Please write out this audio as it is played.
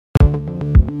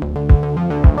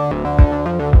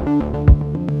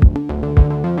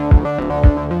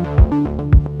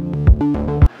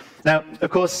of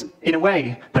course, in a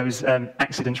way, those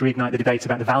accidents reignite the debate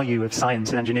about the value of science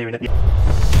and engineering at the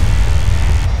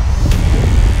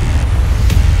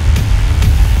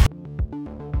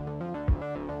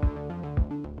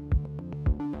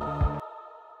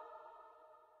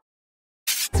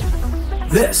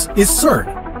This is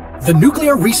CERN, the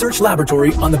nuclear research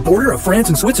laboratory on the border of France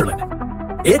and Switzerland.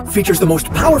 It features the most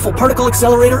powerful particle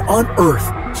accelerator on Earth,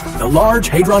 the Large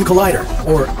Hadron Collider,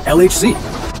 or LHC.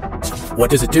 What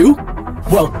does it do?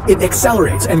 Well, it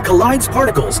accelerates and collides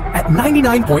particles at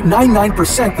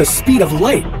 99.99% the speed of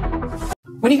light.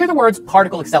 When you hear the words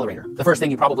particle accelerator, the first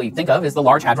thing you probably think of is the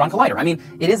Large Hadron Collider. I mean,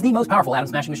 it is the most powerful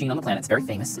atom-smashing machine on the planet. It's very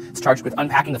famous. It's charged with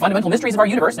unpacking the fundamental mysteries of our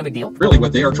universe. No big deal. Really,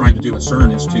 what they are trying to do at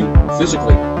CERN is to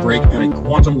physically break at a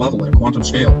quantum level, at a quantum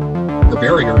scale, the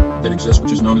barrier that exists,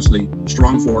 which is known as the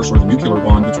strong force or the nuclear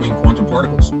bond between quantum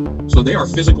particles. So they are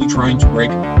physically trying to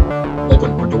break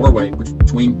open a doorway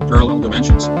between parallel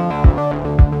dimensions.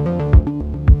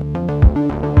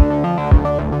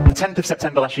 The 10th of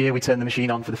September last year, we turned the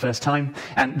machine on for the first time,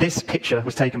 and this picture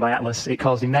was taken by Atlas. It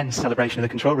caused immense celebration in the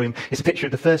control room. It's a picture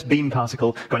of the first beam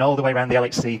particle going all the way around the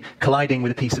LHC, colliding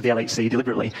with a piece of the LHC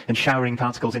deliberately, and showering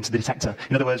particles into the detector.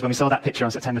 In other words, when we saw that picture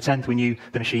on September 10th, we knew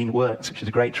the machine worked, which is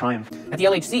a great triumph. At the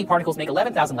LHC, particles make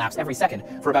 11,000 laps every second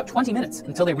for about 20 minutes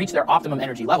until they reach their optimum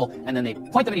energy level, and then they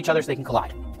point them at each other so they can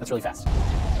collide. That's really fast.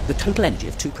 The total energy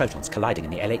of two protons colliding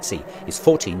in the LHC is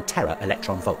 14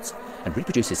 tera-electron volts, and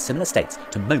reproduces similar states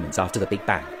to moments after the Big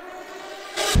Bang.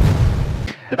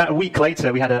 About a week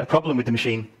later, we had a problem with the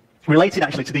machine, related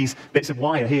actually to these bits of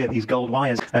wire here, these gold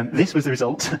wires. This was the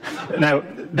result. Now,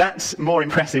 that's more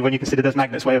impressive when you consider those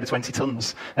magnets weigh over 20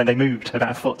 tons, and they moved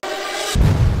about a foot.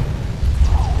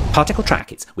 Particle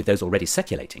track it with those already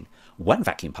circulating. One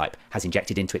vacuum pipe has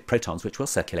injected into it protons which will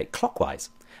circulate clockwise,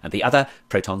 and the other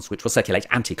protons which will circulate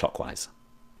anti-clockwise.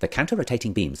 The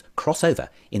counter-rotating beams cross over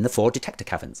in the 4 detector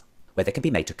caverns, where they can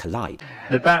be made to collide.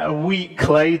 About a week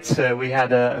later, we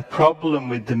had a problem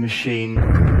with the machine.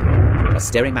 A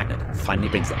steering magnet finally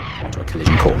brings them to a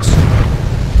collision course.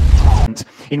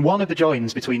 In one of the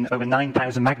joins between over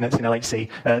 9,000 magnets in LHC,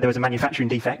 there was a manufacturing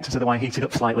defect, so the wire heated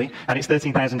up slightly, and its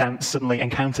 13,000 amps suddenly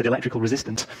encountered electrical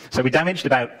resistance. So we damaged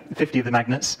about 50 of the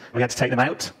magnets. We had to take them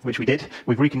out, which we did.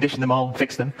 We've reconditioned them all,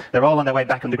 fixed them. They're all on their way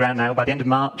back underground now. By the end of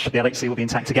March, the LHC will be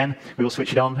intact again. We will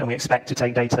switch it on, and we expect to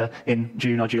take data in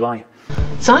June or July.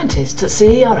 Scientists at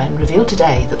CERN revealed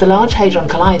today that the Large Hadron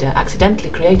Collider accidentally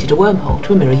created a wormhole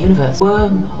to a mirror universe.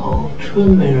 Wormhole to a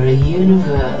mirror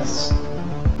universe.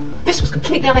 This was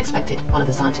completely unexpected, one of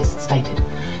the scientists stated.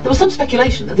 There was some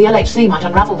speculation that the LHC might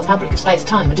unravel the fabric of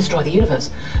space-time and destroy the universe,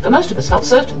 but most of us felt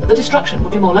certain that the destruction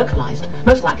would be more localized,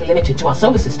 most likely limited to our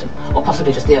solar system, or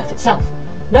possibly just the Earth itself.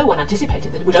 No one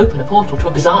anticipated that it would open a portal to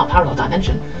a bizarre parallel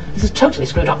dimension. This has totally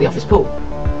screwed up the office pool.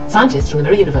 Scientists from the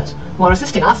mirror universe, who are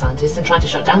assisting our scientists in trying to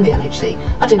shut down the LHC,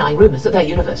 are denying rumours that their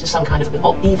universe is some kind of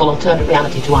evil alternate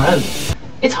reality to our own.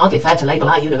 It's hardly fair to label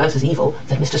our universe as evil,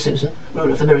 said Mr. Susan, ruler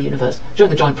of the mirror universe,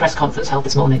 during the joint press conference held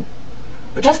this morning.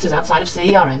 Protesters outside of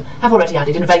CERN have already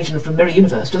added invasion from mirror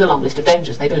universe to the long list of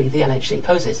dangers they believe the LHC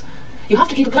poses. You have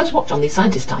to keep a close watch on these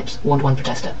scientist types, warned one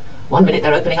protester. One minute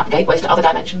they're opening up gateways to other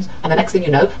dimensions, and the next thing you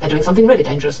know, they're doing something really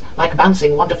dangerous, like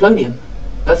bouncing wonderflonium.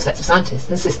 Both sets of scientists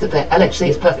insist that their LHC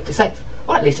is perfectly safe,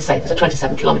 or at least as safe as a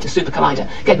 27-kilometre super collider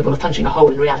capable of punching a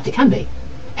hole in reality can be.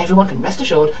 Everyone can rest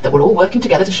assured that we're all working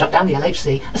together to shut down the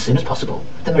LHC as soon as possible,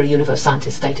 the mirror universe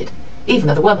scientists stated, even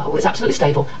though the wormhole is absolutely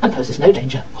stable and poses no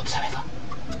danger whatsoever.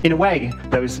 In a way,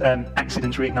 those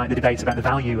accidents reignite the debate about the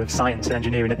value of science and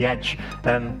engineering at the edge.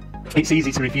 It's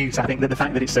easy to refute, I think, that the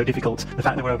fact that it's so difficult, the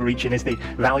fact that we're overreaching, is the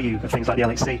value of things like the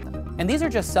LHC. And these are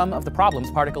just some of the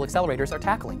problems particle accelerators are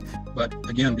tackling. But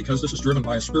again, because this is driven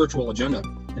by a spiritual agenda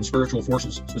and spiritual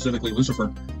forces, specifically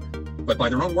Lucifer, but by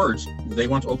their own words, they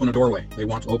want to open a doorway. They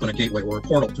want to open a gateway or a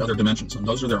portal to other dimensions, and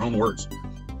those are their own words.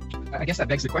 I guess that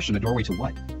begs the question, a doorway to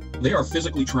what? They are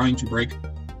physically trying to break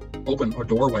open a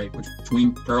doorway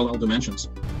between parallel dimensions.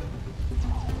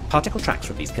 Particle tracks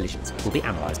from these collisions will be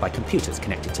analysed by computers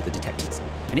connected to the detectors,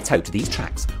 and it's hoped these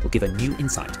tracks will give a new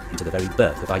insight into the very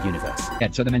birth of our universe. Yeah,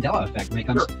 so the Mandela effect, when it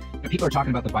comes, Sure. People are talking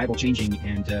about the Bible changing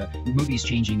and movies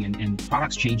changing and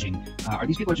products changing. Are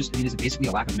these people just, is it basically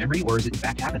a lack of memory, or is it in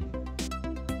fact happening?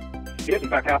 It is in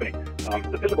fact happening.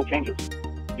 The physical changes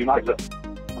do not exist.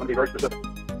 I'm going to be very specific.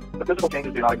 The physical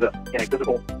changes do not exist in a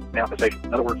physical manifestation.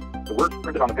 In other words, the words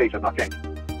printed on the page have not changed.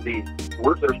 The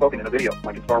words that are spoken in a video,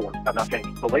 like in Star Wars, have not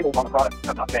changed. The labels on the product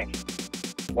have not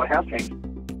changed. What has changed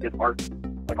is art,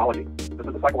 psychology. This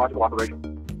is a psychological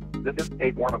operation. This is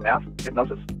a form of mass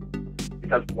hypnosis.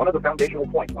 Because one of the foundational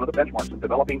points, one of the benchmarks of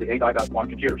developing the AI.1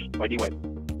 computers by D-Wave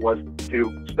was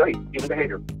to study human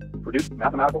behavior, produce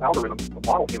mathematical algorithms to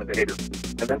model human behavior,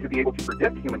 and then to be able to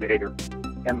predict human behavior.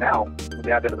 And now, with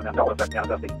the advent of the Mandela effect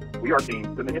manifesting, we are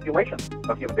seeing the manipulation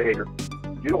of human behavior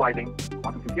utilizing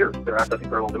quantum computers that are accessing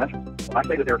parallel dimensions. When I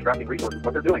say that they're extracting resources,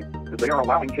 what they're doing is they are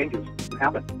allowing changes to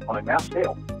happen on a mass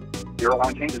scale. They are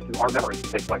allowing changes to our memories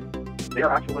to take place. They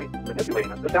are actually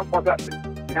manipulating us. This sounds far-fetched.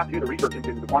 You have to do the research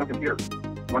into the quantum computers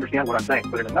to understand what I'm saying.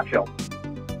 But in a nutshell,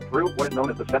 through what is known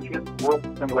as the sentient world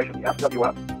simulation, the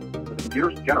SWS, the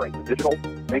computers generate the digital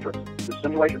matrix, the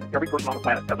simulation. Every person on the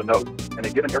planet has a node, and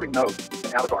they've given every node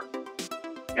an avatar.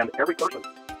 And every person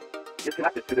is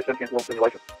connected to this sentient world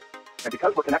simulation. And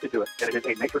because we're connected to it, and it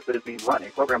is a matrix that is being run,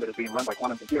 a program that is being run by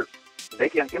quantum computers, they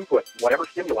can input whatever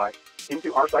stimuli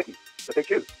into our psyche that they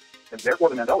choose. And therefore,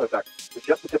 the Mandela effect is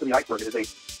just the tip of the iceberg. It is a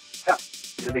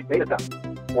test. It is a beta test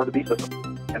for the B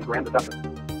system and grand deception.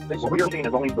 What we are seeing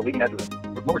is only the leading edge of this.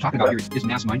 What we're talking about here is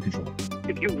mass mind control.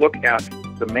 If you look at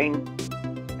the main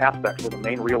aspects or the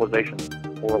main realization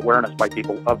or awareness by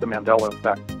people of the Mandela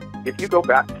effect, if you go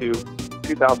back to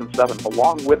 2007,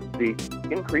 along with the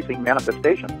increasing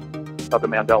manifestations of the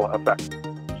Mandela effect.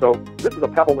 So this is a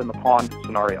pebble in the pond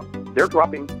scenario. They're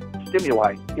dropping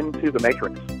stimuli into the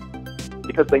matrix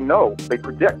because they know, they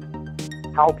predict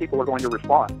how people are going to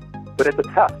respond. But it's a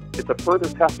test. It's a further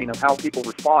testing of how people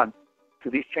respond to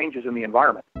these changes in the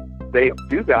environment. They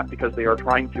do that because they are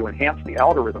trying to enhance the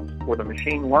algorithms or the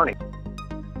machine learning.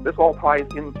 This all ties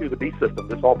into the beast system.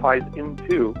 This all ties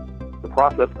into the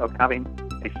process of having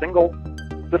a single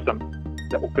system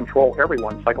that will control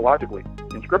everyone psychologically.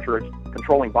 In Scripture, it's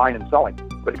controlling buying and selling,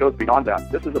 but it goes beyond that.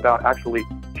 This is about actually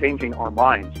changing our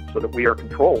minds so that we are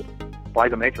controlled by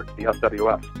the matrix, the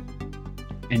SWS.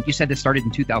 And you said this started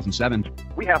in 2007.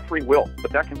 We have free will,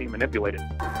 but that can be manipulated.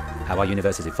 How our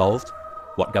universe has evolved,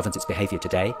 what governs its behavior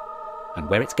today, and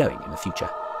where it's going in the future.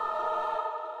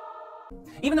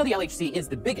 Even though the LHC is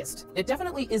the biggest, it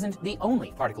definitely isn't the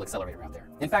only particle accelerator out there.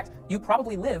 In fact, you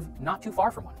probably live not too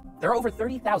far from one. There are over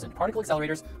 30,000 particle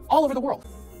accelerators all over the world.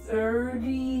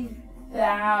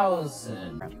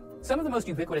 30,000. Some of the most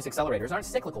ubiquitous accelerators aren't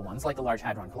cyclical ones like the Large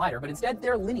Hadron Collider, but instead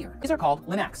they're linear. These are called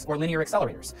LINACs, or linear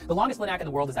accelerators. The longest LINAC in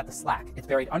the world is at the SLAC. It's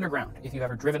buried underground. If you've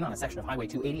ever driven on a section of Highway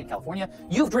 280 in California,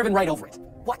 you've driven right over it.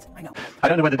 What? I know. I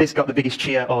don't know whether this got the biggest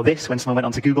cheer or this when someone went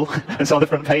onto Google and saw the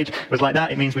front page. It was like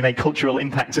that. It means we made cultural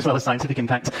impact as well as scientific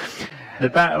impact.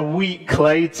 About a week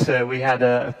later, we had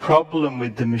a problem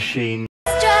with the machine.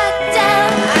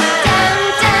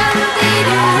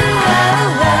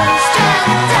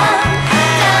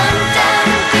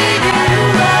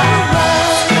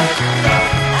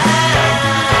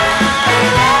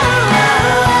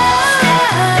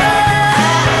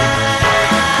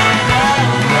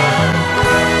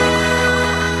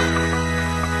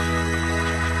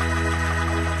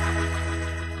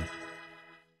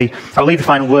 I'll leave the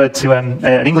final word to an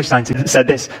English scientist that said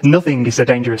this: nothing is so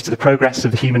dangerous to the progress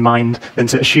of the human mind than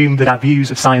to assume that our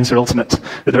views of science are ultimate,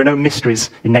 that there are no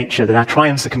mysteries in nature, that our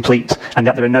triumphs are complete, and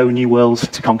that there are no new worlds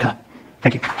to conquer.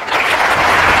 Thank you.